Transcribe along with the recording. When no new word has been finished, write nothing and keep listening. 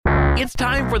It's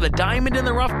time for the Diamond in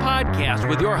the Rough podcast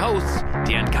with your hosts,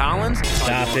 Dan Collins.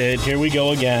 Stop it. Here we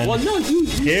go again. Well, no,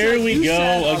 Here we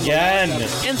go again.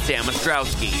 And Sam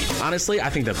Ostrowski. Honestly, I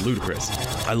think that's ludicrous.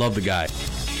 I love the guy.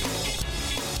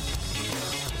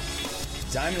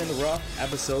 Diamond in the Rough,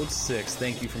 episode 6.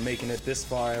 Thank you for making it this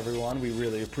far, everyone. We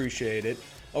really appreciate it.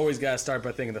 Always got to start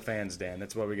by thanking the fans, Dan.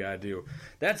 That's what we got to do.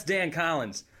 That's Dan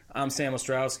Collins. I'm Sam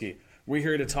Ostrowski. We're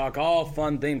here to talk all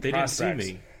fun-themed prospects. They didn't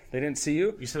see me. They didn't see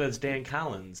you? You said that's Dan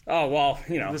Collins. Oh, well,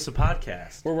 you know. This is a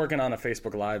podcast. We're working on a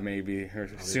Facebook Live maybe, or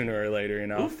sooner or later, you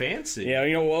know. Ooh, fancy. Yeah,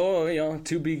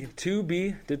 to be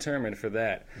determined for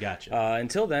that. Gotcha.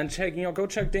 Until then, go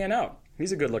check Dan out.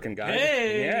 He's a good-looking guy.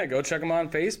 Hey! Yeah, go check him on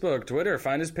Facebook, Twitter,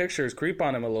 find his pictures, creep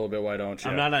on him a little bit, why don't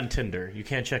you? I'm not on Tinder. You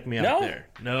can't check me out there.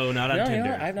 No, not on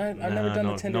Tinder. I've never done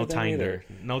the Tinder thing either.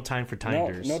 No time for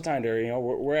Tinders. No Tinder.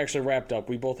 We're actually wrapped up.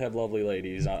 We both have lovely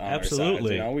ladies on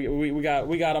Absolutely. our sides.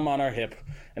 We got them on our hip,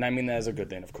 and I mean that as a good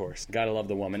thing, of course. Gotta love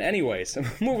the woman. Anyways,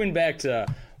 moving back to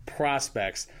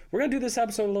prospects, we're gonna do this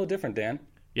episode a little different, Dan.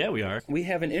 Yeah, we are. We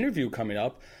have an interview coming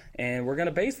up, and we're going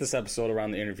to base this episode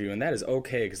around the interview, and that is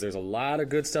okay because there's a lot of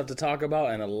good stuff to talk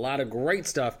about and a lot of great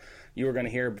stuff you are going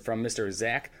to hear from Mr.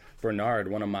 Zach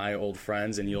Bernard, one of my old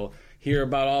friends, and you'll hear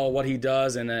about all what he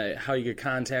does and how you could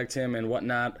contact him and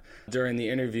whatnot during the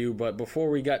interview. But before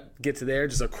we get to there,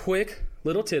 just a quick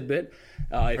little tidbit.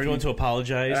 Are you going to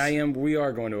apologize? I am. We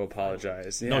are going to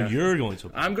apologize. Yeah. No, you're going to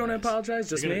apologize. I'm going to apologize?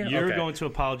 Just me? You're going to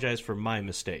apologize for my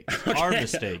mistake. Okay. Our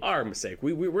mistake. Our mistake.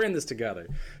 We're in this together.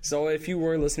 So if you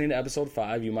were listening to episode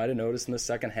 5, you might have noticed in the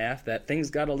second half that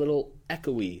things got a little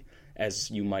echoey,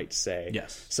 as you might say.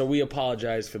 Yes. So we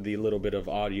apologize for the little bit of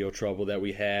audio trouble that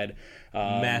we had.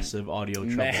 Massive audio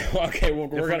trouble. Okay, well,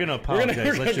 we're going to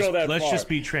apologize. Let's just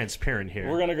be transparent here.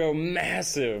 We're going to go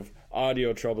massive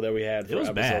audio trouble that we had for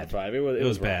episode 5. It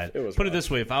was bad. Put it this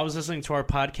way, if I was listening to our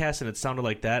podcast and it sounded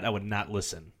like that, I would not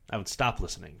listen. I would stop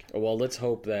listening. Well, let's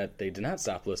hope that they did not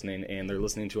stop listening and they're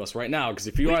listening to us right now, because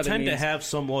if you we tend to have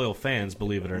some loyal fans,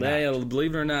 believe it or not.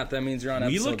 Believe it or not, that means you're on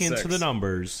episode 6. We look into the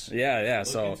numbers. Yeah.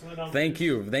 So thank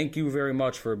you very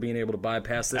much for being able to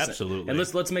bypass this. Absolutely.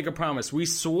 And let's make a promise. We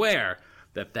swear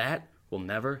that will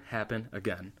never happen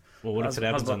again. Well, what if it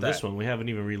happens on this one? We haven't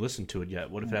even re-listened to it yet.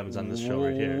 What if it happens on this show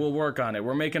right here? We'll work on it.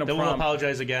 We're making a promise. Then we'll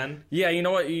apologize again? Yeah, you know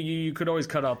what? You could always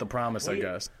cut out the promise, I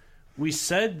guess. We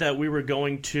said that we were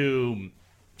going to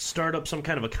start up some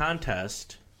kind of a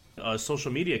contest, a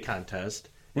social media contest.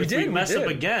 If we mess up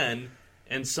again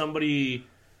and somebody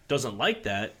doesn't like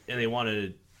that and they want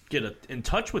to get in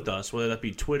touch with us, whether that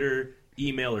be Twitter,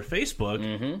 email, or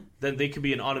Facebook, then they could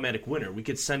be an automatic winner. We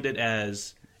could send it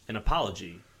as an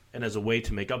apology and as a way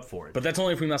to make up for it. But that's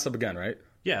only if we mess up again, right?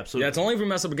 Yeah, absolutely. Yeah, it's only if we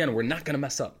mess up again. We're not going to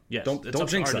mess up. Yes, don't it's up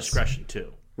jinx to our us. Discretion,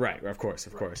 too. Right, of course.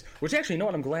 Which actually, you know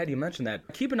what? I'm glad you mentioned that.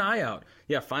 Keep an eye out.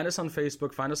 Yeah, find us on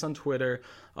Facebook, find us on Twitter,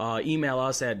 email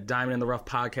us at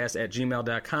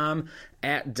diamondintheroughpodcast@gmail.com,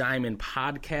 at Diamond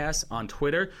Podcast on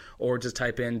Twitter, or just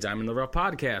type in Diamond in the Rough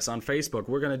Podcast on Facebook.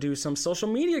 We're going to do some social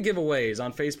media giveaways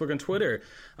on Facebook and Twitter.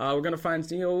 We're going to find,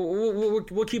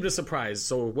 we'll keep it a surprise.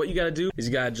 So what you got to do is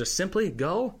you got to just simply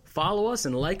go, follow us,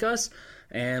 and like us.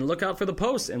 And look out for the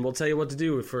posts, and we'll tell you what to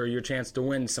do for your chance to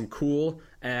win some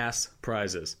cool-ass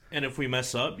prizes. And if we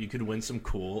mess up, you could win some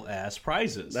cool-ass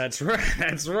prizes. That's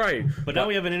right. But now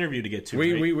we have an interview to get to,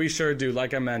 right? We we sure do.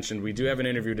 Like I mentioned, we do have an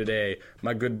interview today.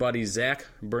 My good buddy, Zach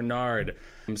Bernard.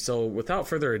 So without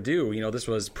further ado, this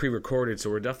was pre-recorded, so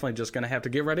we're definitely just going to have to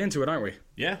get right into it, aren't we?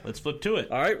 Yeah, let's flip to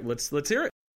it. All right, let's hear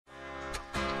it.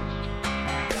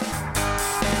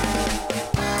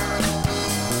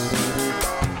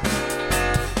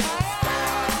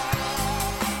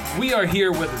 We are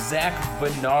here with Zach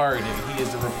Bernard, and he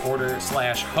is a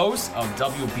reporter/host of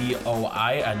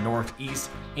WBOI, a Northeast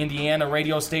Indiana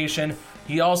radio station.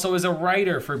 He also is a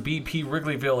writer for BP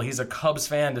Wrigleyville. He's a Cubs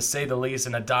fan, to say the least,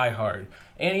 and a diehard.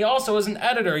 And he also is an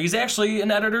editor. He's actually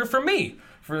an editor for me,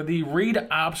 for the Read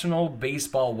Optional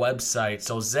Baseball website.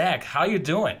 So, Zach, how you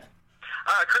doing?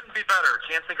 Couldn't be better.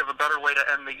 Can't think of a better way to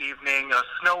end the evening, a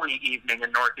snowy evening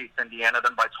in Northeast Indiana,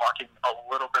 than by talking a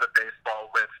little bit of baseball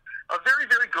with a very,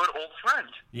 very good old friend.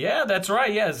 Yeah, that's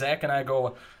right. Yeah, Zach and I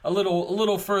go a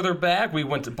little further back. We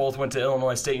both went to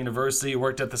Illinois State University,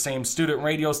 worked at the same student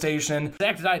radio station.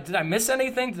 Zach, did I miss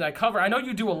anything? Did I cover? I know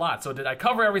you do a lot, so did I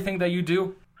cover everything that you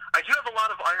do? I do have a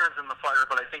lot of irons in the fire,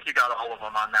 but I think you got all of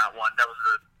them on that one. That was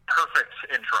a perfect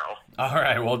intro. All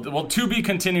right, well, to be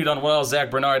continued on what else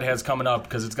Zach Bernard has coming up,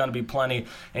 because it's going to be plenty,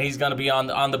 and he's going to be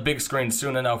on the big screen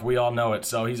soon enough. We all know it,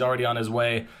 so he's already on his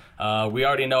way. We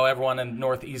already know everyone in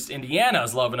Northeast Indiana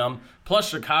is loving him, plus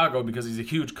Chicago because he's a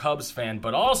huge Cubs fan,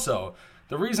 but also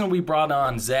The reason we brought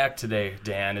on Zach today,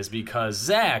 Dan, is because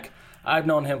Zach, I've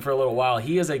known him for a little while.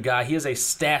 He is a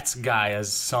stats guy,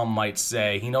 as some might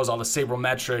say. He knows all the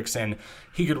sabermetrics, and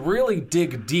he could really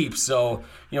dig deep. So,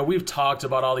 we've talked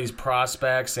about all these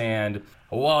prospects and,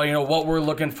 what we're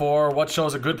looking for, what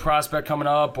shows a good prospect coming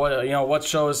up, what are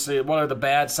the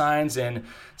bad signs. And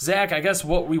Zach, I guess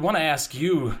what we want to ask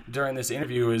you during this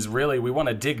interview is really we want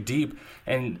to dig deep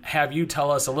and have you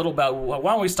tell us a little about,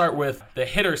 why don't we start with the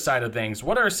hitter side of things?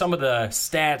 What are some of the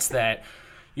stats that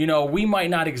we might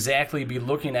not exactly be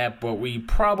looking at, but we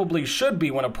probably should be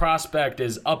when a prospect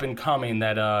is up and coming?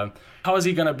 That how is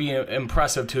he going to be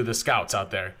impressive to the scouts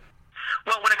out there?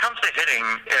 Well, when it comes to hitting,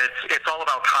 it's all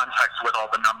about context with all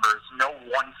the numbers. No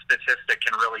one statistic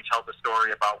can really tell the story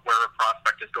about where a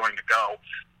prospect is going to go.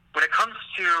 When it comes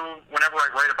to whenever I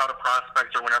write about a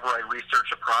prospect or whenever I research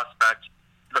a prospect,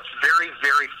 the very,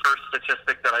 very first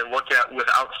statistic that I look at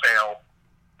without fail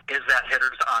is that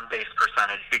hitter's on-base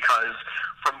percentage, because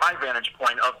from my vantage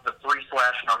point of the 3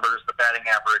 slash numbers, the batting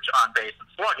average, on-base, and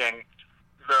slugging,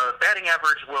 the batting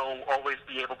average will always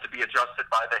be able to be adjusted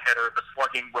by the hitter. The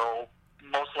slugging will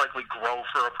most likely grow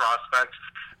for a prospect.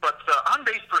 But the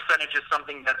on-base percentage is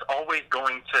something that's always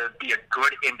going to be a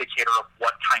good indicator of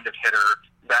what kind of hitter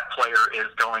that player is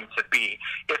going to be.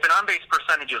 If an on-base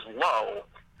percentage is low,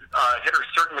 hitters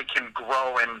certainly can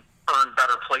grow and earn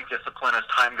better plate discipline as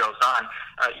time goes on.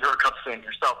 You're a Cubs fan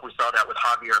yourself. We saw that with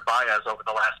Javier Baez over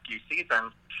the last few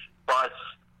seasons. But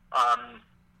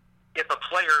if a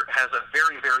player has a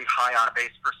very, very high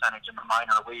on-base percentage in the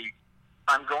minor league,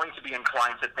 I'm going to be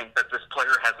inclined to think that this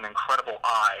player has an incredible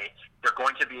eye. They're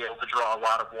going to be able to draw a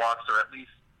lot of walks or at least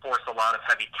force a lot of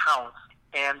heavy counts,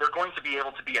 and they're going to be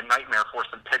able to be a nightmare for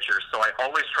some pitchers. So I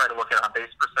always try to look at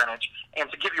on-base percentage. And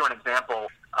to give you an example,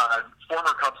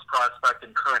 former Cubs prospect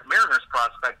and current Mariners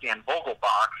prospect Dan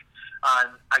Vogelbach,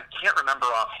 I can't remember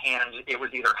offhand, it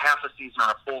was either half a season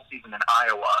or a full season in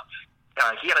Iowa.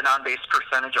 He had an on-base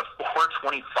percentage of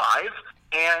 .425,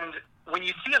 and when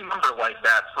you see a number like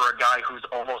that for a guy who's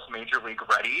almost major league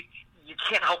ready, you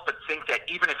can't help but think that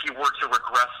even if you were to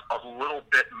regress a little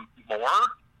bit more,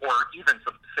 or even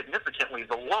significantly,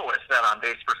 the lowest that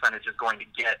on-base percentage is going to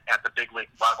get at the big league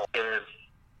level is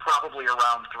probably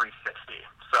around 360.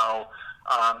 So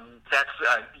that's,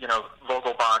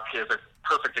 Vogelbach is a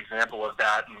perfect example of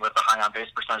that, and with the high on-base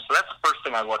percentage. So that's the first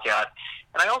thing I look at.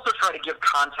 And I also try to give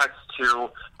context to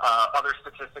other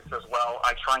statistics as well.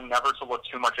 I try never to look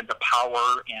too much into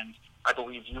power, and I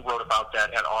believe you wrote about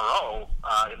that at RO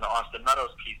in the Austin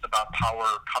Meadows piece about power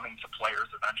coming to players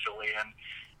eventually. And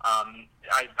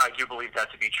I do believe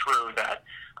that to be true, that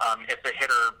if the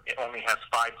hitter only has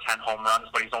 5-10 home runs,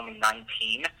 but he's only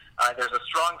 19, there's a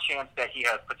strong chance that he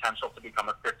has potential to become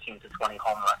a 15 to 20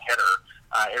 home run hitter.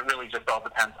 It really just all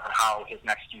depends on how his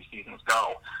next few seasons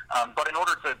go. But in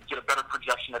order to get a better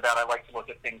projection of that, I like to look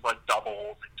at things like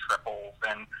doubles and triples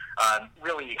and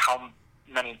really how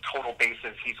many total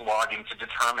bases he's logging to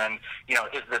determine,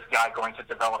 is this guy going to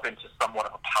develop into somewhat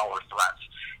of a power threat?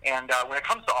 And when it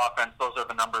comes to offense, those are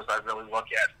the numbers I really look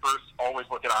at. First, always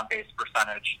look at on-base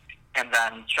percentage, and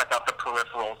then check out the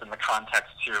peripherals in the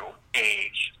context to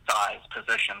age, size,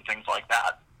 position, things like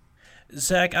that.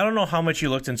 Zach, I don't know how much you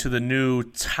looked into the new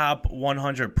top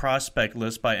 100 prospect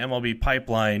list by MLB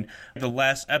Pipeline. The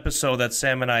last episode that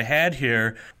Sam and I had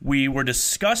here, we were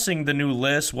discussing the new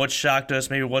list, what shocked us,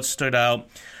 maybe what stood out.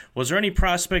 Was there any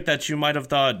prospect that you might have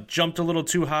thought jumped a little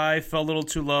too high, fell a little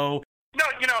too low? No,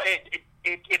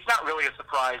 it's not really a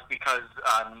surprise because,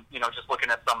 just looking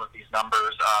at some of these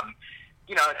numbers,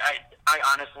 I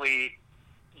honestly...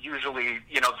 Usually,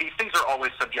 these things are always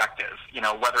subjective.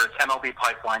 Whether it's MLB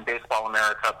Pipeline, Baseball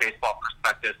America, Baseball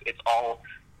Prospectus, it's all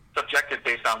subjective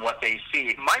based on what they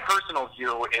see. My personal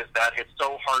view is that it's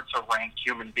so hard to rank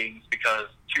human beings because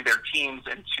to their teams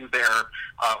and to their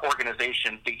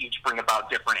organizations, they each bring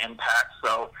about different impacts.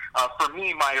 So for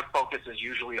me, my focus is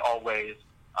usually always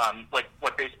like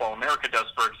what Baseball America does,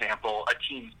 for example. A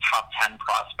team's top 10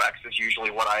 prospects is usually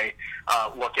what I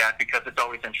look at because it's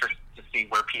always interesting to see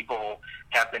where people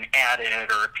have been added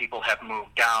or if people have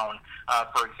moved down.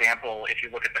 For example, if you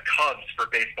look at the Cubs for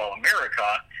Baseball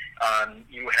America,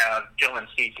 you have Dylan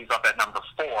Cease, who's up at number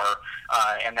 4,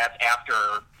 and that's after,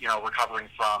 recovering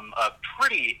from a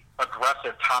pretty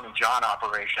aggressive Tommy John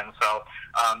operation. So,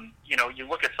 you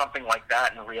look at something like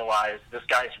that and realize this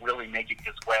guy's really making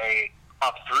his way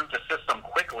up through the system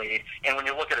quickly, and when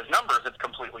you look at his numbers, it's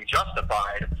completely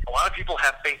justified. A lot of people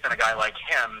have faith in a guy like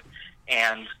him,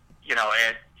 and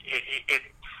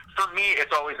for me,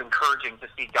 it's always encouraging to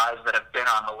see guys that have been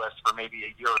on the list for maybe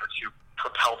a year or two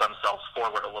propel themselves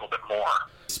forward a little bit more.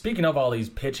 Speaking of all these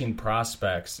pitching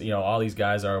prospects, all these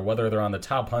guys are, whether they're on the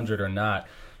top 100 or not,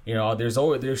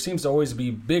 there seems to always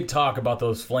be big talk about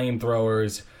those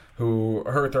flamethrowers who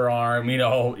hurt their arm.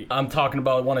 I'm talking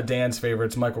about one of Dan's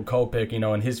favorites, Michael Kopech,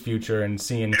 in his future, and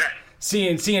seeing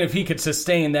if he could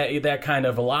sustain that kind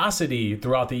of velocity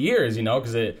throughout the years,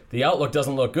 because the outlook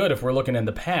doesn't look good if we're looking in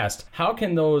the past. How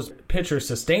can those pitchers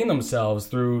sustain themselves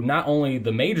through not only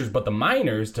the majors but the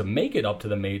minors to make it up to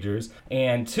the majors?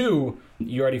 And two,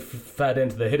 you already fed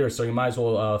into the hitters, so you might as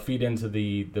well feed into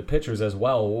the pitchers as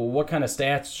well. What kind of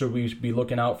stats should we be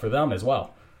looking out for them as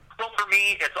well? Well, for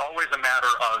me, it's always a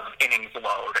matter of innings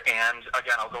load. And,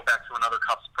 again, I'll go back to another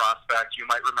Cubs prospect. You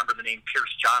might remember the name Pierce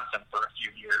Johnson for a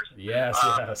few years. Yes.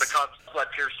 The Cubs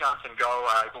let Pierce Johnson go.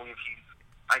 I believe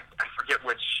I forget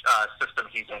which system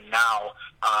he's in now.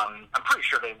 I'm pretty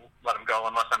sure they let him go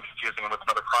unless I'm confusing him with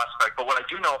another prospect. But what I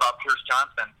do know about Pierce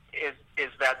Johnson is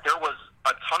that there was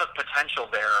a ton of potential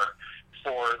there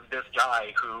for this guy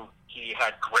who he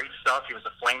had great stuff. He was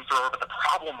a flamethrower, but the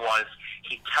problem was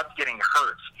he kept getting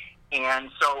hurt.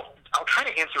 And so I'll kind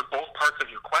of answer both parts of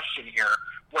your question here.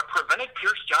 What prevented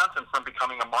Pierce Johnson from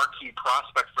becoming a marquee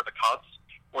prospect for the Cubs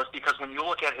was because when you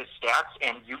look at his stats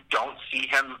and you don't see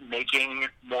him making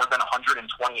more than 120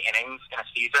 innings in a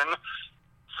season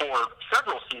for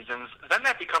several seasons, then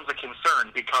that becomes a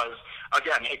concern because,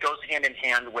 again, it goes hand in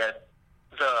hand with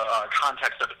the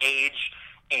context of age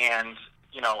and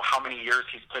how many years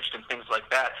he's pitched and things like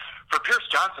that. For Pierce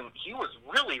Johnson, he was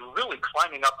really, really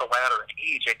climbing up the ladder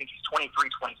in age. I think he's 23,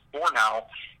 24 now.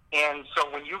 And so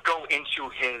when you go into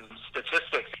his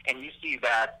statistics and you see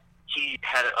that he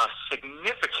had a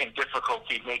significant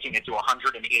difficulty making it to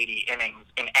 180 innings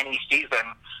in any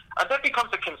season, that becomes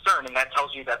a concern, and that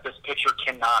tells you that this pitcher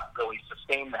cannot really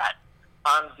sustain that.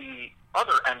 On the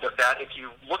other end of that, if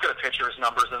you look at a pitcher's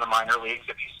numbers in the minor leagues,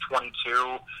 if he's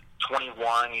 22,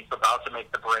 21, he's about to make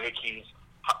the break, he's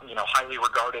highly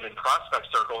regarded in prospect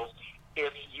circles.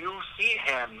 If you see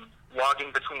him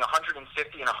logging between 150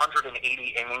 and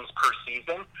 180 innings per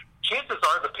season, chances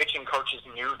are the pitching coaches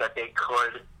knew that they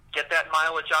could get that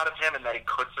mileage out of him and that he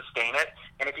could sustain it.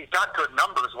 And if he's got good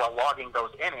numbers while logging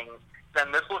those innings,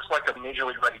 then this looks like a major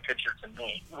league ready pitcher to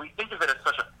me. We think of it as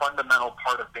such a fundamental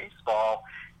part of baseball.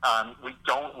 We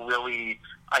don't really,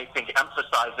 I think,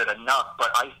 emphasize it enough,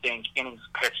 but I think innings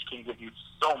pitched can give you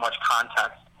so much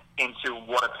context into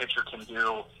what a pitcher can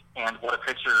do and what a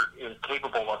pitcher is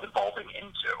capable of evolving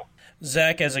into.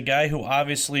 Zach, as a guy who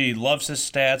obviously loves his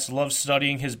stats, loves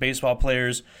studying his baseball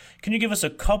players, can you give us a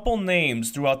couple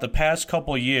names throughout the past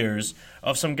couple years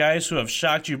of some guys who have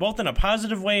shocked you, both in a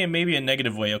positive way and maybe a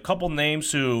negative way? A couple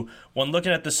names who, when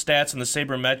looking at the stats and the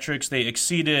sabermetrics, they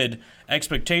exceeded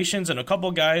expectations, and a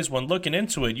couple guys, when looking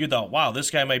into it, you thought, wow, this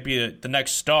guy might be the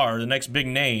next star, the next big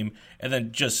name, and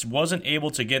then just wasn't able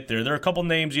to get there. There are a couple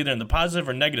names either in the positive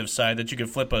or negative side that you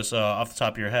could flip us off the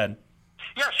top of your head.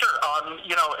 Yeah, sure.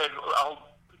 I'll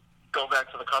go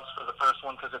back to the Cubs for the first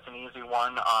one because it's an easy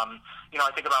one. I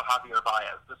think about Javier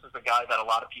Baez. This is a guy that a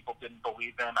lot of people didn't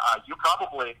believe in. You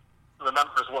probably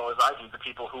remember as well as I do the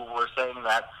people who were saying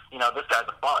that, this guy's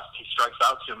a bust. He strikes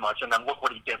out too much, and then look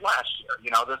what he did last year.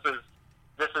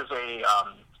 This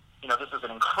is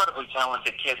an incredibly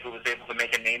talented kid who was able to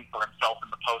make a name for himself in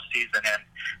the postseason, and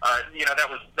that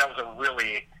was a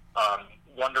really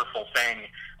wonderful thing.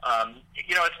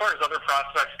 As far as other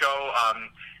prospects go,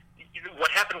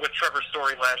 what happened with Trevor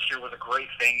Story last year was a great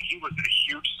thing. He was a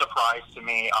huge surprise to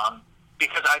me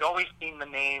because I'd always seen the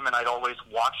name and I'd always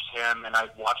watched him and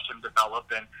I'd watched him develop,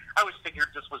 and I always figured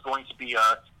this was going to be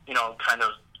a kind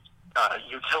of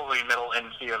utility middle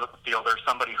infielder,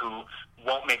 somebody who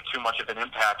won't make too much of an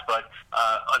impact. But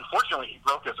unfortunately, he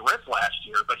broke his wrist last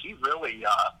year. But he really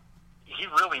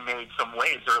made some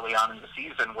waves early on in the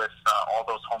season with all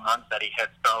those home runs that he hit.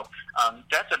 So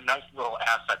that's a nice little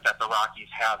asset that the Rockies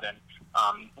have. And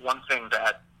one thing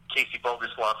that Casey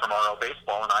Boguslaw from RL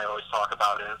Baseball and I always talk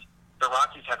about is the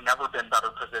Rockies have never been better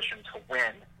positioned to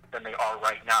win than they are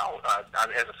right now.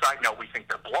 As a side note, we think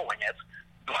they're blowing it,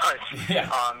 but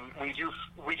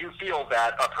we do feel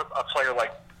that a player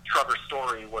like Trevor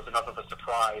Story was enough of a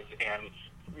surprise and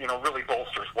really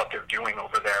bolsters what they're doing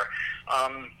over there.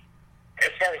 As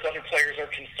far as other players are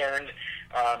concerned,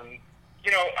 I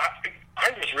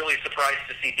was really surprised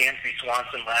to see Dansby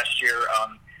Swanson last year.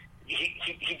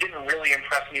 He didn't really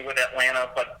impress me with Atlanta,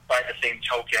 but by the same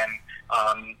token,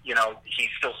 he's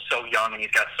still so young and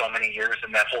he's got so many years,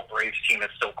 and that whole Braves team is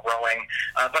still growing.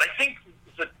 But I think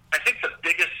the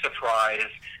biggest surprise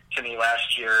to me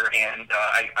last year, and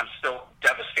I'm still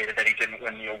devastated that he didn't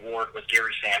win the award, was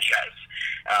Gary Sanchez.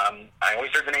 I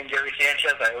always heard the name Gary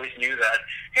Sanchez. I always knew that,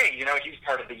 hey, he's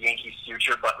part of the Yankees'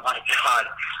 future, but my God,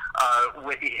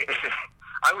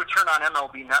 I would turn on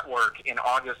MLB Network in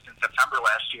August and September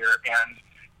last year, and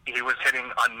he was hitting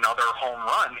another home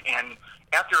run, and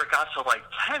after it got to like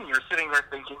 10, you're sitting there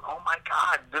thinking, oh my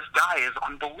God, this guy is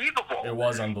unbelievable. It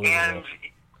was unbelievable.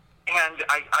 And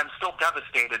I'm still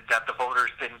devastated that the voters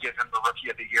didn't give him the Rookie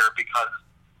of the Year because,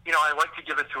 I like to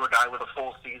give it to a guy with a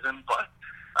full season, but,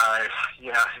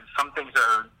 some things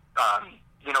are,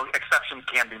 exceptions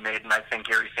can be made, and I think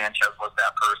Gary Sanchez was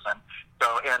that person. So,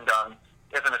 and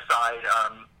as an aside,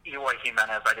 Eloy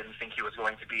Jimenez, I didn't think he was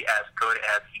going to be as good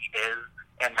as he is,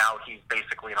 and now he's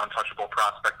basically an untouchable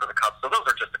prospect for the Cubs. So those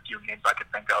are just a few names I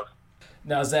could think of.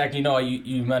 Now, Zach,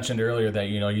 you mentioned earlier that,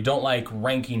 you don't like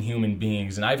ranking human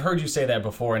beings, and I've heard you say that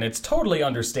before, and it's totally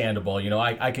understandable.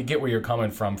 I could get where you're coming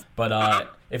from,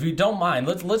 but if you don't mind,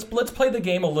 let's play the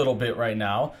game a little bit right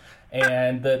now.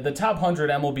 And the top 100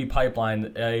 MLB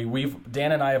pipeline,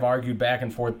 Dan and I have argued back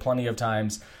and forth plenty of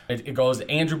times. It goes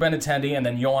Andrew Benintendi and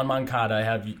then Yoan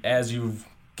Moncada, as you've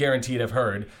guaranteed have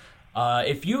heard.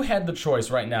 If you had the choice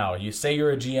right now, you say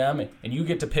you're a GM, and you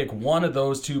get to pick one of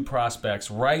those two prospects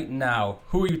right now,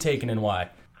 who are you taking and why?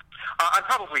 I'm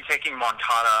probably taking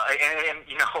Moncada, and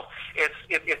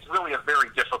it's really a very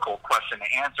difficult question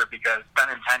to answer because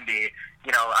Benintendi,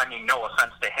 no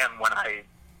offense to him when I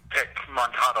pick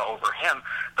Moncada over him,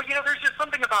 but there's just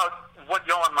something about what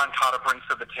Yoan Moncada brings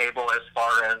to the table as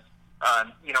far as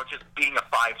just being a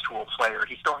five-tool player.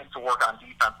 He still needs to work on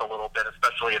defense a little bit,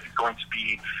 especially if he's going to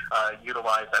be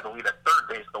utilized, I believe, at third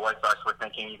base. The White Sox were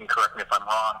thinking. You can correct me if I'm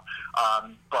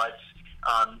wrong. But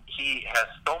he has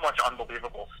so much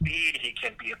unbelievable speed. He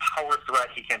can be a power threat.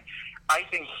 I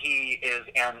think he is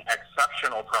an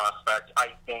exceptional prospect. I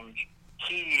think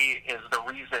he is the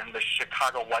reason the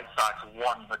Chicago White Sox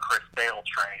won the Chris Sale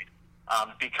trade.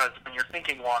 Because when you're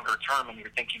thinking longer term and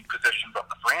you're thinking positions of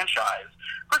the franchise,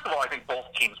 first of all, I think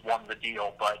both teams won the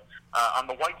deal. But on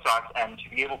the White Sox end,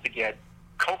 to be able to get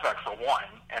Kopech for one,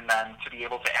 and then to be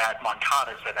able to add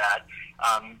Moncada to that,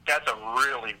 that's a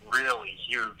really, really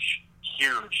huge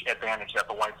advantage that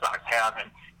the White Sox have. And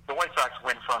the White Sox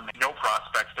went from no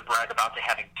prospects to brag about to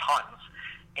having tons.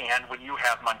 And when you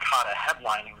have Moncada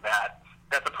headlining that,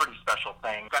 that's a pretty special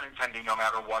thing. Benintendi, no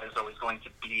matter what, is always going to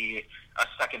be a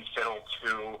second fiddle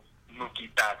to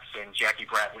Mookie Betts and Jackie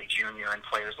Bradley Jr. and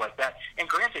players like that. And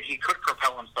granted, he could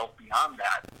propel himself beyond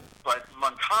that. But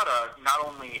Moncada not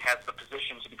only has the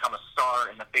position to become a star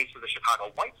in the face of the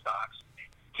Chicago White Sox,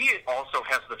 he also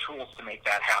has the tools to make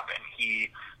that happen. He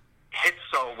hits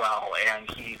so well, and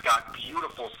he's got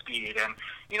beautiful speed. And,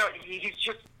 he's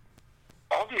just,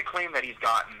 all the acclaim that he's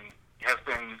gotten has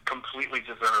been completely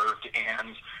deserved, and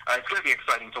it's going to be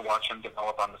exciting to watch him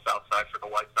develop on the south side for the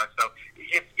White Sox. So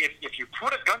if you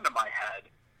put a gun to my head,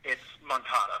 it's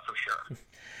Moncada for sure.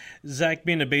 Zach,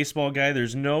 being a baseball guy,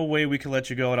 there's no way we could let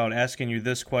you go without asking you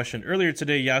this question. Earlier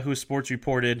today, Yahoo Sports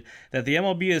reported that the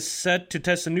MLB is set to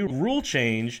test a new rule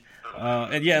change.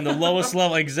 In the lowest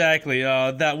level, exactly.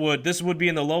 This would be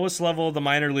in the lowest level of the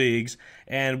minor leagues,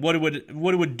 and what it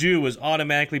would do is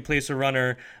automatically place a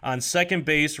runner on second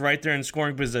base right there in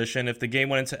scoring position if the game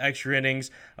went into extra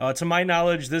innings. To my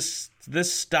knowledge, this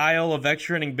style of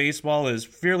extra inning baseball is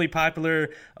fairly popular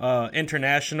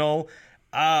international.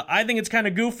 I think it's kind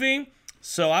of goofy,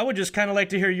 so I would just kind of like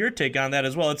to hear your take on that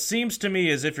as well. It seems to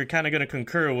me as if you're kind of going to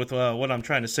concur with what I'm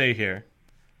trying to say here.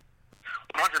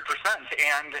 100%,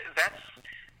 and that's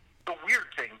the weird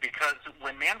thing, because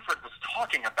when Manfred was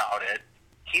talking about it,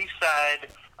 he said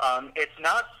it's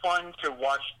not fun to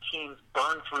watch teams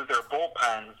burn through their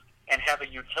bullpens and have a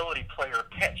utility player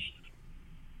pitch.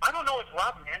 I don't know if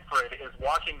Rob Manfred is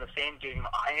watching the same game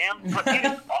I am, but it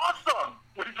is awesome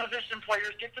when position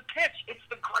players get to pitch. It's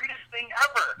the greatest thing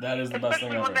ever. That is the best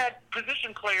thing ever. Especially when that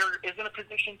position player is in a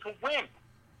position to win.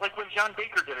 Like when John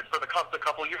Baker did it for the Cubs a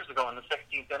couple years ago in the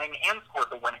 16th inning and scored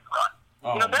the winning run.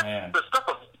 Oh, that's man. the stuff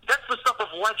of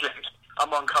legend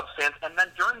among Cubs fans. And then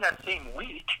during that same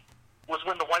week was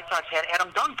when the White Sox had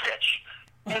Adam Dunn pitch.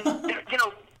 And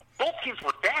both teams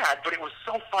were bad, but it was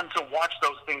so fun to watch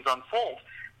those things unfold.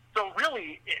 So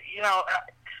really,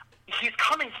 he's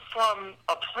coming from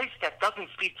a place that doesn't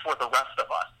speak for the rest of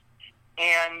us.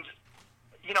 And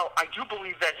I do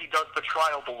believe that he does the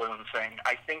trial balloon thing.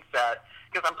 I think that,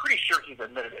 because I'm pretty sure he's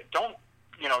admitted it.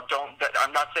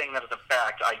 I'm not saying that as a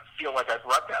fact. I feel like I've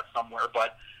read that somewhere,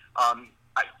 but,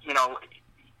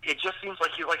 it just seems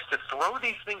like he likes to throw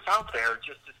these things out there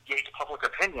just to gauge public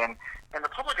opinion. And the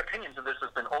public opinion to this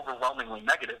has been overwhelmingly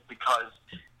negative because,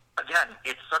 again,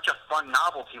 it's such a fun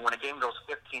novelty when a game goes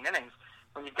 15 innings.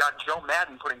 When you've got Joe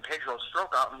Madden putting Pedro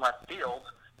Strop out in left field,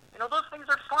 those things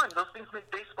are fun. Those things make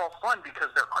baseball fun because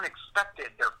they're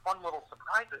unexpected. They're fun little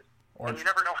surprises. And you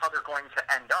never know how they're going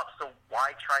to end up, so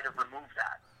why try to remove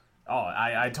that? Oh,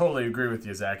 I totally agree with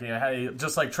you, Zach.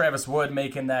 Just like Travis Wood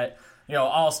making that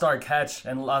all-star catch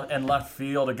in left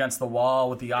field against the wall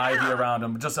with the ivy around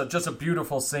him. Just a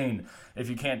beautiful scene. If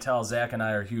you can't tell, Zach and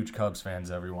I are huge Cubs fans,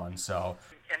 everyone. So.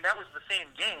 And that was the same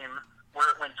game where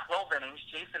it went 12 innings.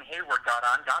 Jason Hayward got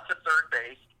on, got to third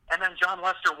base, and then John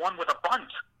Lester won with a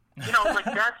bunt.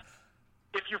 That's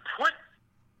if you put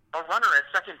a runner at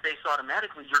second base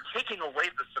automatically, you're taking away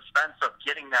the suspense of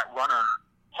getting that runner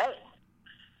home.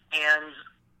 And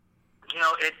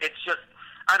it's just.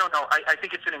 I don't know. I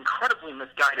think it's an incredibly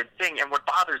misguided thing, and what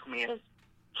bothers me is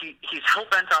he's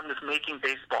hell-bent on this making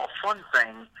baseball fun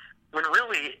thing, when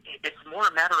really it's more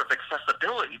a matter of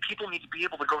accessibility. People need to be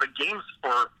able to go to games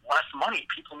for less money.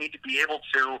 People need to be able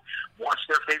to watch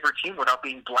their favorite team without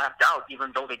being blacked out,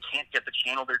 even though they can't get the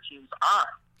channel their team's on.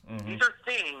 Mm-hmm. These are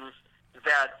things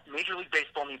that Major League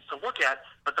Baseball needs to look at,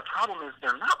 but the problem is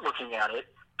they're not looking at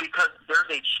it because there's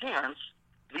a chance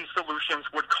these solutions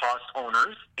would cost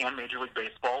owners and Major League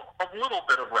Baseball a little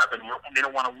bit of revenue, and they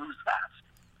don't want to lose that.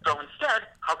 So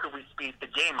instead, how could we speed the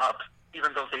game up,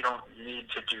 even though they don't need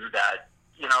to do that?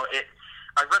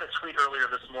 I read a tweet earlier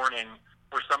this morning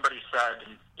where somebody said,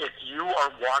 if you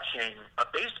are watching a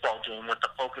baseball game with the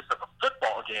focus of a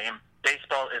football game,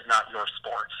 baseball is not your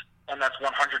sport. And that's 100%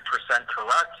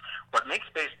 correct. What makes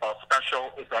baseball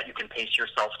special is that you can pace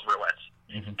yourself through it.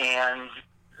 Mm-hmm. And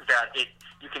that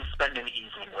you can spend an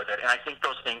evening with it. And I think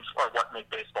those things are what make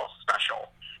baseball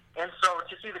special. And so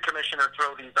to see the commissioner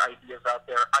throw these ideas out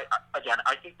there,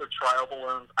 I think they're trial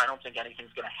balloons. I don't think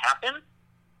anything's going to happen.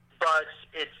 But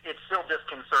it's still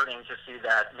disconcerting to see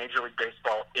that Major League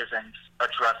Baseball isn't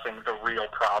addressing the real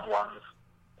problems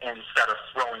instead of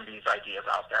throwing these ideas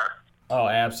out there. Oh,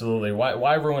 absolutely.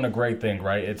 Why ruin a great thing,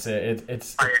 right? It's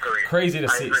crazy to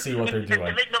see what they're doing.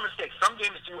 And make no mistake, some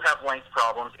games do have length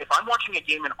problems. If I'm watching a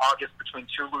game in August between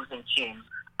two losing teams,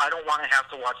 I don't want to have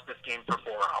to watch this game for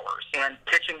 4 hours. And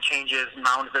pitching changes,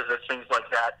 mound visits, things like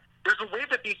that. There's a way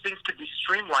that these things could be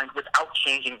streamlined without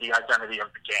changing the identity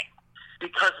of the game.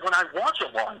 Because when I watch a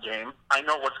long game, I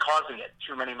know what's causing it.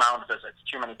 Too many mound visits,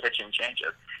 too many pitching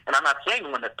changes. And I'm not saying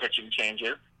limit pitching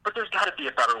changes, but there's got to be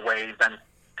a better way than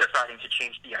deciding to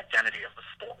change the identity of the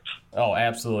sport. Oh,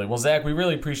 absolutely. Well, Zach, we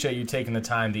really appreciate you taking the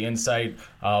time, the insight.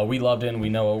 We loved it, and we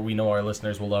know our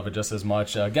listeners will love it just as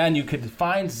much. Again, you could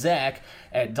find Zach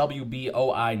at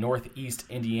WBOI Northeast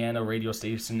Indiana radio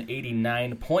station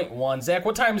 89.1. Zach,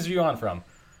 what time is you on from?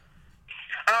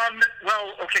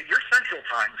 Well, okay, you're Central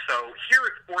Time, so here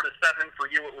it's 4 to 7. For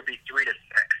you, it would be 3 to 6.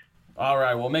 All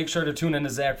right, well, make sure to tune in to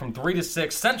Zach from 3 to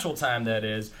 6 Central Time, that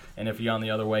is. And if you're on the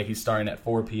other way, he's starting at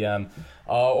 4 p.m.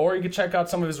 Or you can check out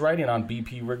some of his writing on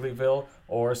BP Wrigleyville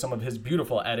or some of his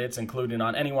beautiful edits, including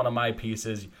on any one of my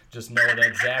pieces. Just know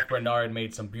that Zach Bernard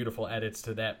made some beautiful edits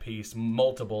to that piece,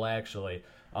 multiple actually,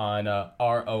 on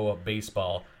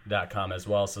ROBaseball.com as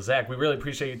well. So, Zach, we really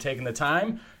appreciate you taking the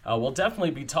time. We'll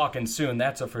definitely be talking soon,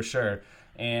 that's a for sure.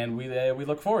 And we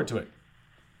look forward to it.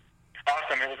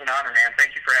 Awesome. It was an honor, man.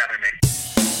 Thank you for having me.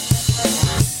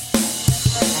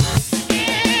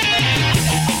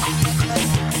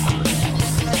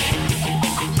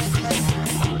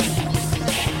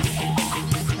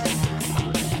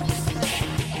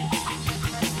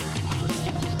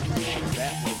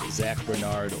 That was Zach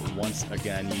Bernard once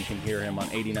again. You can hear him on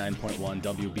 89.1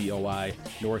 WBOI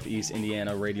Northeast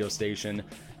Indiana radio station.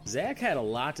 Zach had a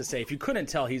lot to say. If you couldn't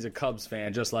tell, he's a Cubs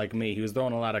fan just like me. He was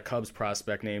throwing a lot of Cubs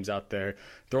prospect names out there,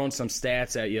 throwing some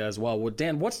stats at you as well. Well,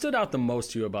 Dan, what stood out the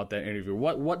most to you about that interview?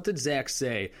 What did Zach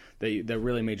say that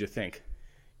really made you think?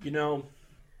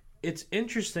 It's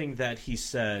interesting that he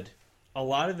said a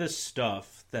lot of this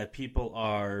stuff that people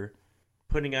are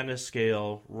putting on a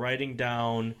scale, writing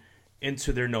down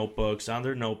into their notebooks, on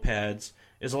their notepads,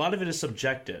 is a lot of it is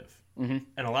subjective. Mm-hmm.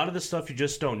 And a lot of the stuff you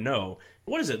just don't know.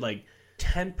 What is it, like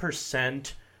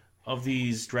 10% of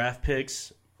these draft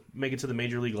picks make it to the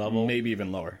major league level? Maybe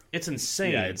even lower. It's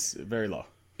insane. Yeah, it's very low.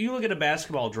 You look at a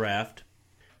basketball draft,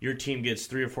 your team gets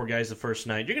 3 or 4 guys the first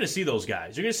night. You're going to see those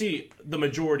guys. You're going to see the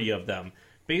majority of them.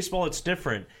 Baseball, it's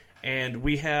different. And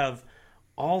we have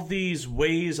all these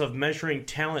ways of measuring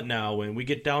talent now, and we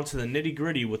get down to the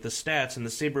nitty-gritty with the stats and the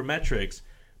sabermetrics,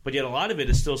 but yet a lot of it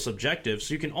is still subjective.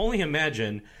 So you can only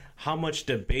imagine how much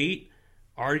debate,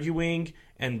 arguing,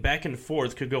 and back and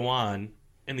forth could go on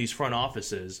in these front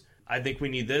offices. I think we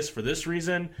need this for this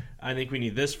reason. I think we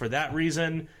need this for that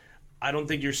reason. I don't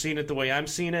think you're seeing it the way I'm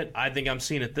seeing it. I think I'm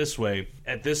seeing it this way.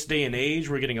 At this day and age,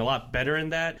 we're getting a lot better in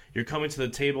that. You're coming to the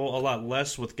table a lot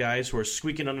less with guys who are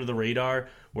squeaking under the radar,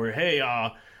 where, hey,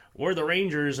 we're the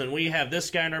Rangers and we have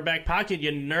this guy in our back pocket.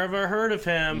 You never heard of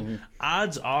him. Mm-hmm.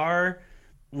 Odds are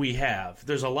we have.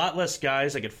 There's a lot less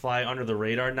guys that could fly under the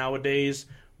radar nowadays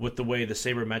with the way the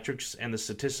sabermetrics and the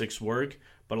statistics work.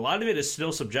 But a lot of it is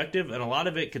still subjective, and a lot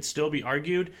of it could still be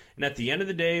argued. And at the end of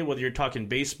the day, whether you're talking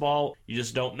baseball, you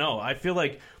just don't know. I feel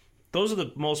like those are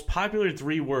the most popular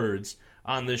 3 words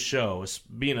on this show.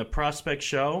 Being a prospect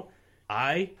show,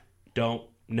 I don't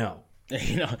know.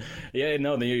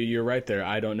 You're right there.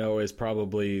 I don't know is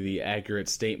probably the accurate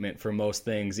statement for most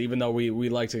things. Even though we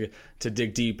like to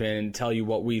dig deep and tell you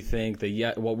what we think,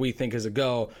 what we think is a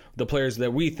go, the players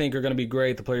that we think are going to be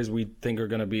great, the players we think are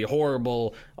going to be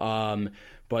horrible.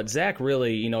 But Zach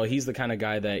really, he's the kind of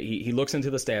guy that he looks into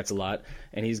the stats a lot,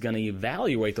 and he's going to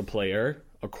evaluate the player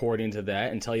according to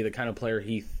that and tell you the kind of player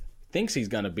he thinks he's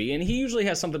going to be. And he usually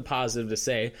has something positive to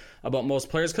say about most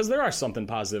players, because there are something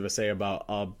positive to say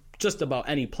about just about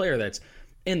any player that's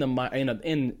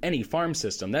in any farm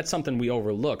system. That's something we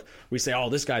overlook. We say, oh,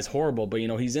 this guy's horrible, but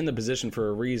he's in the position for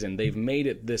a reason. They've made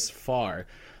it this far.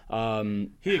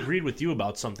 He agreed with you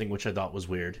about something which I thought was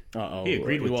weird. Uh-oh. He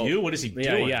agreed with you? What is he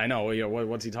doing? Yeah, I know. Yeah,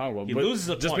 what's he talking about? He loses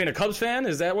a just point. Being a Cubs fan?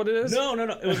 Is that what it is? No.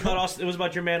 It was about it was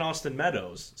about your man Austin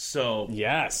Meadows. So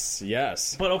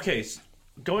yes. But okay,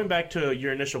 going back to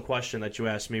your initial question that you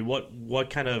asked me, what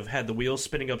kind of had the wheels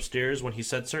spinning upstairs when he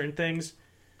said certain things?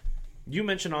 You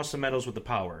mentioned Austin Meadows with the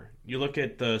power. You look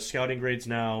at the scouting grades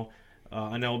now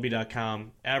on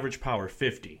MLB.com, average power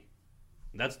 50.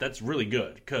 That's really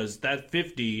good, because that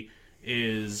 50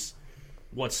 is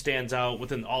what stands out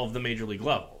within all of the major league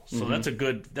levels. So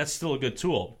that's still a good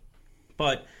tool.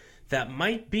 But that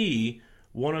might be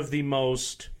one of the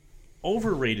most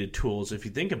overrated tools if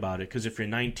you think about it, because if you're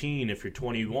 19, if you're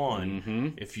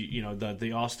 21, if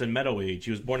the Austin Meadows age,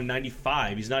 he was born in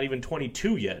 95, he's not even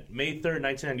 22 yet. May 3rd,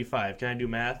 1995. Can I do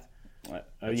math?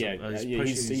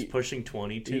 He's pushing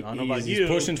 22. I don't know about you. He's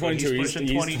pushing 22. He's pushing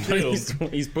 22.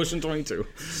 He's pushing 22.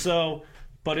 So,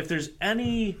 but if there's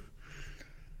any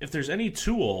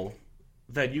tool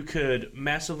that you could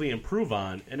massively improve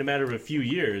on in a matter of a few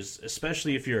years,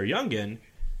 especially if you're a youngin,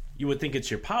 you would think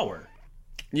it's your power.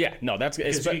 Yeah, no, that's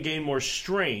because you could gain more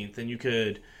strength, and you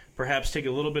could perhaps take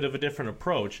a little bit of a different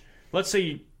approach. Let's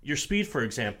say your speed, for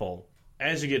example.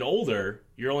 As you get older,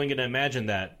 you're only going to imagine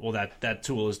that, well, that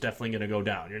tool is definitely going to go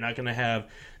down. You're not going to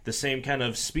have the same kind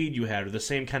of speed you had or the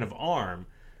same kind of arm.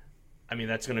 I mean,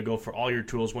 that's going to go for all your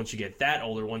tools once you get that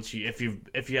older. If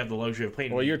you have the luxury of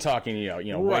playing. Well, you're talking,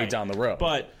 way down the road.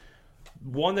 But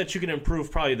one that you can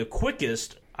improve probably the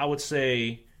quickest, I would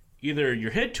say, either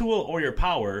your hit tool or your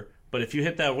power. But if you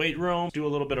hit that weight room, do a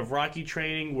little bit of Rocky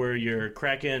training where you're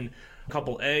cracking a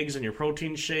couple eggs in your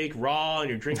protein shake raw and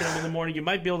you're drinking them in the morning, you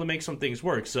might be able to make some things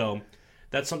work. So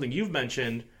that's something you've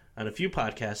mentioned on a few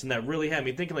podcasts, and that really had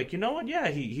me thinking, like, you know what? Yeah,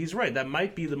 he's right. That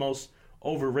might be the most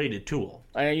overrated tool.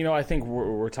 I think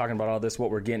we're talking about all this.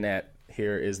 What we're getting at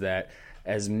here is that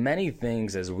as many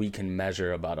things as we can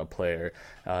measure about a player,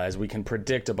 as we can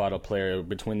predict about a player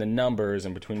between the numbers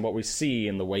and between what we see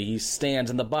and the way he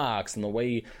stands in the box and the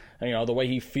way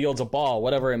he fields a ball,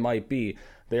 whatever it might be,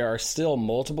 there are still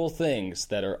multiple things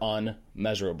that are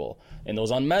unmeasurable. And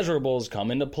those unmeasurables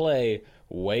come into play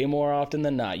way more often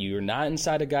than not. You're not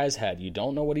inside a guy's head. You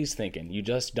don't know what he's thinking. You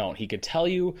just don't. He could tell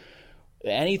you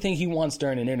anything he wants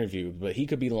during an interview, but he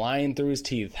could be lying through his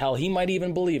teeth. Hell, he might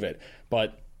even believe it.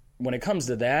 But when it comes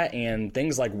to that and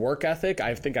things like work ethic,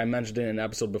 I think I mentioned it in an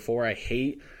episode before, I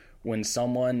hate when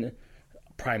someone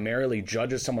primarily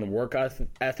judges someone's work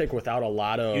ethic without a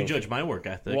lot of... You judge my work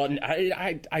ethic. Well,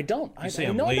 I don't. You say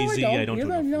I'm lazy, I don't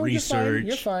do enough research.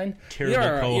 You're fine.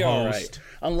 Terrible co-host. You're all right.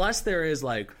 Unless there is,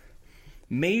 like,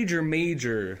 major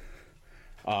danger,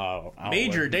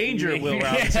 Will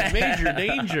Robinson. Major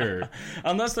danger.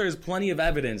 Unless there's plenty of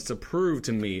evidence to prove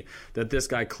to me that this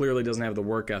guy clearly doesn't have the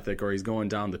work ethic or he's going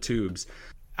down the tubes,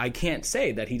 I can't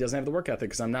say that he doesn't have the work ethic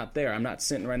because I'm not there. I'm not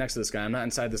sitting right next to this guy. I'm not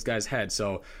inside this guy's head.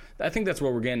 So I think that's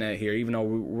what we're getting at here, even though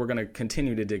we're going to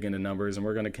continue to dig into numbers and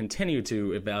we're going to continue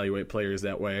to evaluate players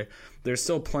that way. There's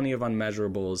still plenty of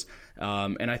unmeasurables,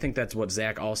 and I think that's what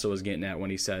Zach also is getting at when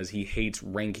he says he hates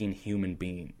ranking human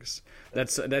beings.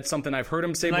 That's something I've heard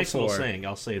him say before. Nice little saying,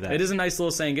 I'll say that. It is a nice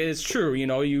little saying. It's true.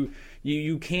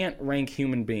 You can't rank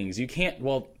human beings. You can't.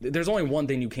 Well, there's only one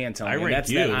thing you can tell me, and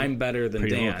that's that I'm better than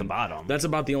Dan. At the bottom. That's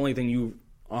about the only thing you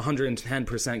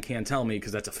 110% can tell me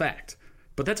because that's a fact.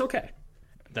 But that's okay.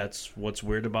 That's what's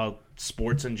weird about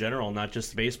sports in general, not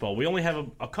just baseball. We only have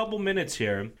a couple minutes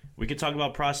here. We could talk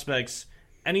about prospects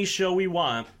any show we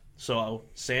want. So,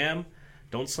 Sam,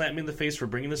 don't slap me in the face for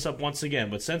bringing this up once again.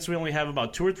 But since we only have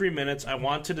about 2 or 3 minutes, I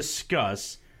want to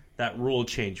discuss that rule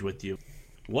change with you.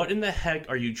 What in the heck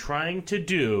are you trying to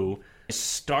do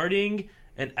starting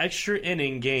an extra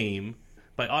inning game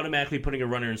by automatically putting a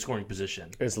runner in scoring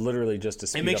position? It's literally just to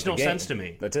speed up the game. It makes no sense to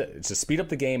me. That's it. It's to speed up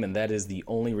the game, and that is the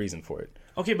only reason for it.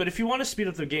 Okay, but if you want to speed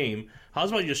up the game,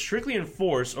 how's about you just strictly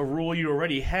enforce a rule you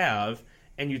already have,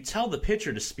 and you tell the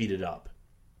pitcher to speed it up?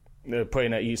 They're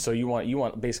putting at you, so you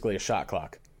want basically a shot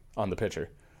clock on the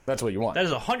pitcher. That's what you want. That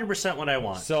is 100% what I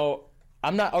want. So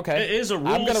I'm not okay. It is a rule.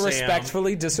 I'm going to Sam.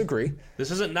 respectfully disagree.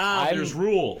 This isn't there's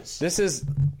rules. This is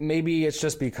maybe it's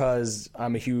just because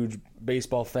I'm a huge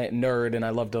baseball nerd and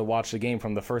I love to watch the game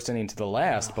from the first inning to the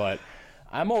last. But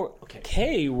I'm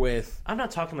okay with. I'm not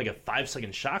talking like a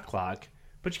 5-second shot clock,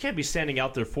 but you can't be standing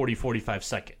out there 40, 45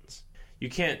 seconds. You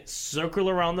can't circle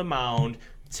around the mound,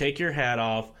 take your hat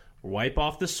off, wipe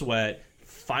off the sweat,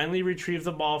 finally retrieve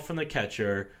the ball from the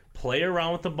catcher, play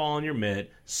around with the ball in your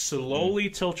mitt, slowly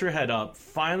tilt your head up,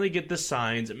 finally get the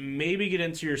signs, maybe get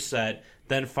into your set,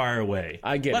 then fire away.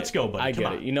 I get it. Let's go, buddy. I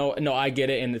get it. No, I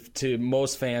get it. And to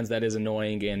most fans, that is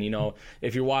annoying. And,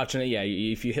 if you're watching it,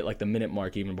 if you hit like the minute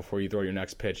mark even before you throw your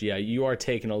next pitch, you are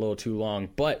taking a little too long.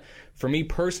 But for me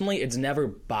personally, it's never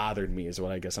bothered me is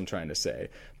what I guess I'm trying to say.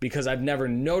 Because I've never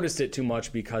noticed it too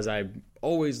much because I'm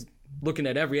always looking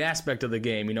at every aspect of the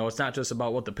game. It's not just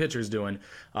about what the pitcher's doing,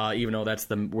 even though that's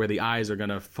where the eyes are going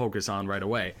to focus on right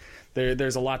away.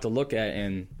 There's a lot to look at.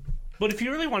 But if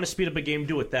you really want to speed up a game,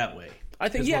 do it that way. I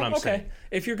think, saying.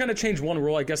 If you're going to change one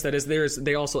rule, I guess that is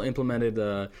they also implemented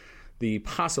the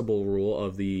possible rule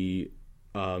of the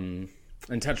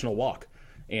intentional walk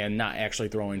and not actually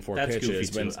throwing 4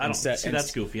 pitches. Goofy too.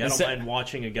 That's goofy. I don't mind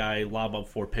watching a guy lob up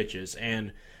 4 pitches.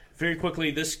 And very quickly,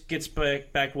 this gets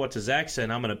back what to Zach said,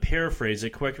 and I'm going to paraphrase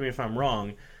it. Correct me if I'm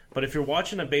wrong. But if you're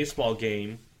watching a baseball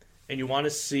game and you want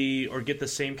to see or get the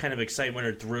same kind of excitement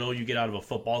or thrill you get out of a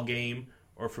football game,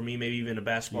 or for me, maybe even a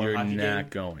basketball or hockey game. You're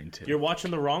not going to. You're watching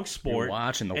the wrong sport. You're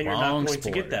watching the wrong sport. And you're not going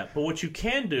to get that. But what you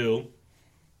can do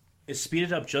is speed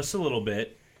it up just a little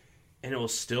bit, and it will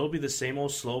still be the same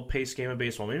old slow-paced game of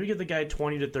baseball. Maybe give the guy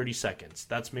 20 to 30 seconds.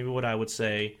 That's maybe what I would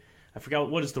say. I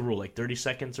forgot, what is the rule, like 30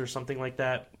 seconds or something like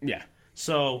that? Yeah.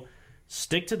 So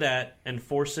stick to that,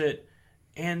 enforce it,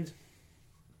 and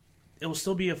it will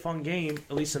still be a fun game,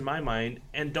 at least in my mind.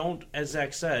 And don't, as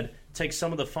Zach said, take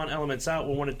some of the fun elements out.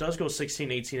 Well, when it does go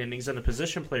 16, 18 innings and a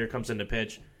position player comes into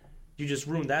pitch, you just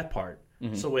ruined that part.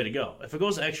 Mm-hmm. So way to go. If it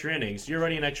goes extra innings, you're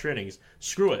already in extra innings.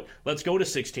 Screw it. Let's go to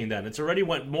 16 then. It's already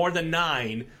went more than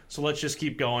 9, so let's just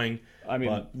keep going. I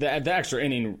mean, the extra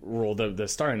inning rule, the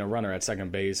starting a runner at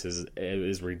second base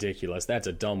is ridiculous. That's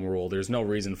a dumb rule. There's no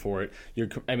reason for it.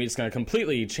 It's going to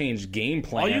completely change game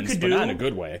plans, but not in a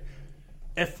good way.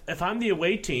 If I'm the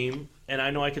away team and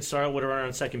I know I could start out with a runner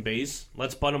on second base,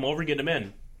 let's butt him over, get him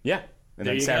in. Yeah. And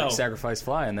there then sacrifice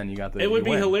fly, and then you got the. It would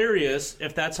be hilarious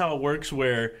if that's how it works,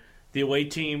 where the away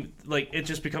team, it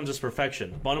just becomes this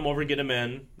perfection. Butt him over, get him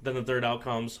in, then the third out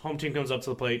comes. Home team comes up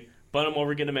to the plate, butt him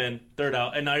over, get him in, third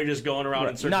out, and now you're just going around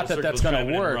in circles. Not that that's going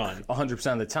to work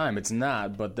 100% of the time. It's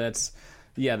not, but that's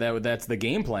the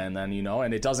game plan then,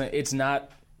 and it's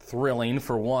not thrilling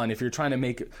for one. If you're trying to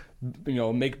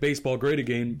make baseball great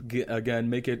again,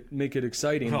 make it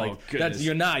exciting.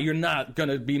 You're not going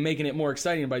to be making it more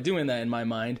exciting by doing that in my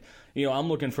mind. I'm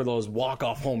looking for those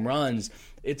walk-off home runs.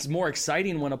 It's more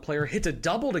exciting when a player hits a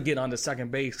double to get onto second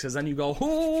base, because then you go,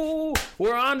 "Ooh,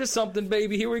 we're on to something,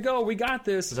 baby. Here we go. We got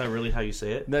this." Is that really how you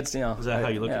say it? That's Is that how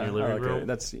you look in your living room?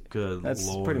 That's good. That's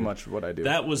Lord. Pretty much what I do.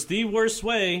 That was the worst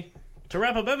way to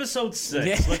wrap up episode 6.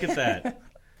 Yeah. Look at that.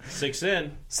 6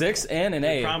 in. 6 in and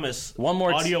 8. I promise. One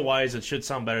more. Audio-wise, it should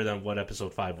sound better than what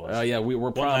episode 5 was. Yeah, we're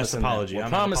one promising. Last apology. We're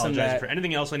I'm promising not apologizing that. for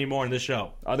anything else anymore in this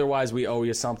show. Otherwise, we owe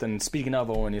you something. Speaking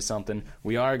of owing you something,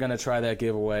 we are going to try that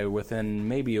giveaway within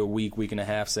maybe a week and a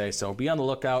half, say. So be on the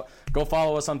lookout. Go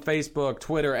follow us on Facebook,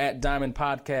 Twitter, at Diamond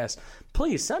Podcast.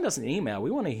 Please send us an email.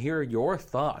 We want to hear your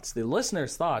thoughts, the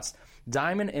listeners' thoughts.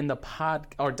 Diamond in the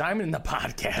podcast.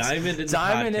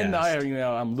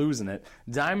 I'm losing it.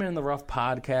 Diamond in the Rough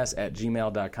Podcast at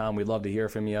gmail.com. We'd love to hear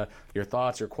from you. Your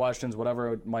thoughts, your questions,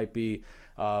 whatever it might be.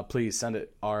 Please send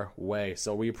it our way.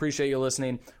 So we appreciate you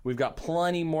listening. We've got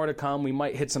plenty more to come. We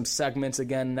might hit some segments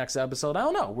again next episode. I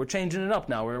don't know. We're changing it up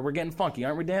now. We're getting funky,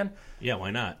 aren't we, Dan? Yeah,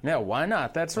 why not? Yeah, why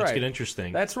not? That's right. Let's get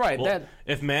interesting. That's right. Well,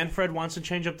 if Manfred wants to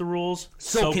change up the rules,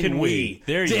 so can we.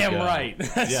 There you go. Damn right.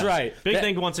 That's right. Big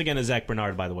thank you once again to Zach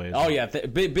Bernard, by the way. Oh, yeah.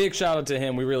 Big shout out to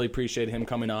him. We really appreciate him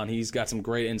coming on. He's got some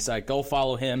great insight. Go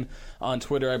follow him on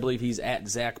Twitter. I believe he's at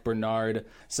Zach Bernard.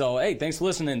 So, hey, thanks for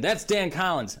listening. That's Dan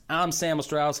Collins. I'm Sam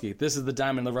Ostrowski. This is the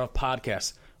Diamond in the Rough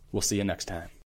podcast. We'll see you next time.